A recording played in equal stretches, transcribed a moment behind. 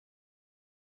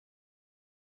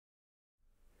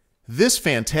This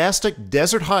fantastic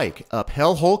desert hike up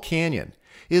Hellhole Canyon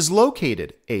is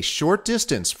located a short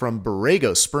distance from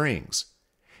Borrego Springs.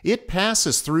 It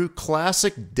passes through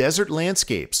classic desert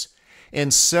landscapes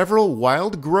and several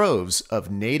wild groves of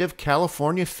native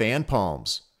California fan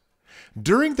palms.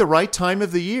 During the right time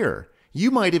of the year,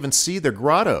 you might even see the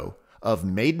grotto of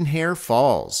Maidenhair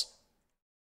Falls.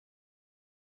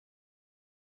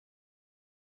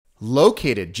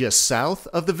 Located just south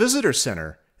of the visitor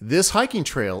center, this hiking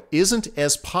trail isn't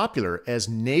as popular as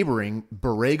neighboring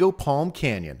Borrego Palm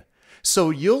Canyon, so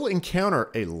you'll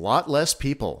encounter a lot less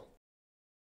people.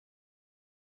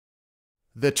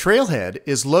 The trailhead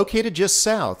is located just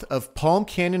south of Palm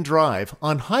Canyon Drive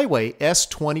on Highway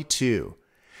S22.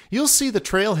 You'll see the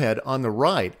trailhead on the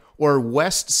right or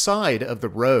west side of the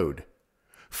road.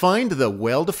 Find the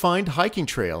well-defined hiking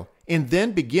trail and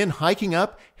then begin hiking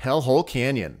up Hellhole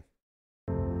Canyon.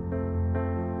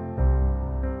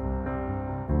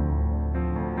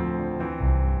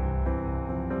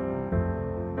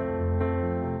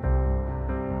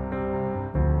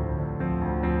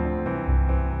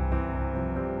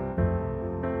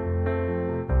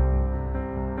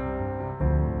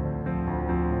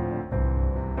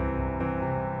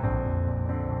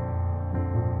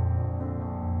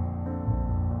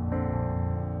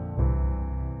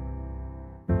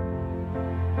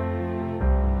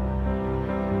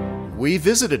 We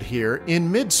visited here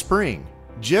in mid-spring,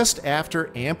 just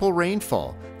after ample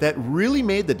rainfall that really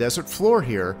made the desert floor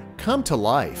here come to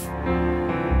life.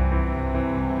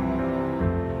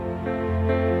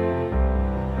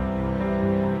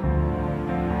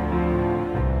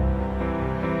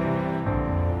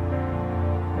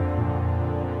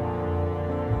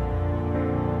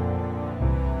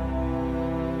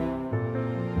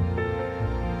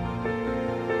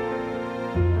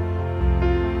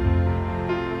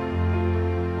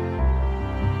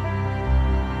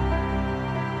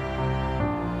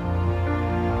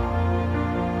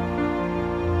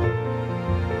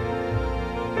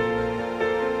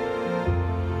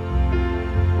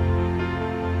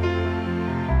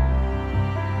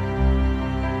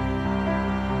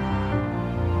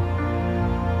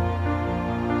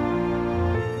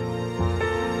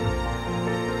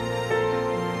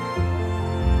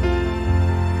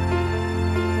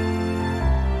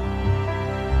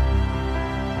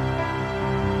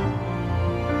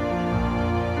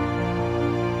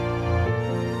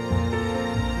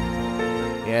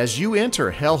 As you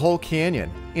enter Hellhole Canyon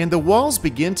and the walls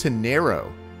begin to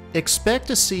narrow, expect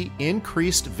to see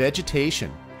increased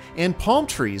vegetation and palm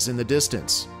trees in the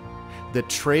distance. The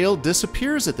trail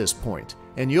disappears at this point,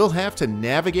 and you'll have to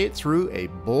navigate through a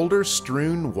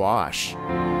boulder-strewn wash.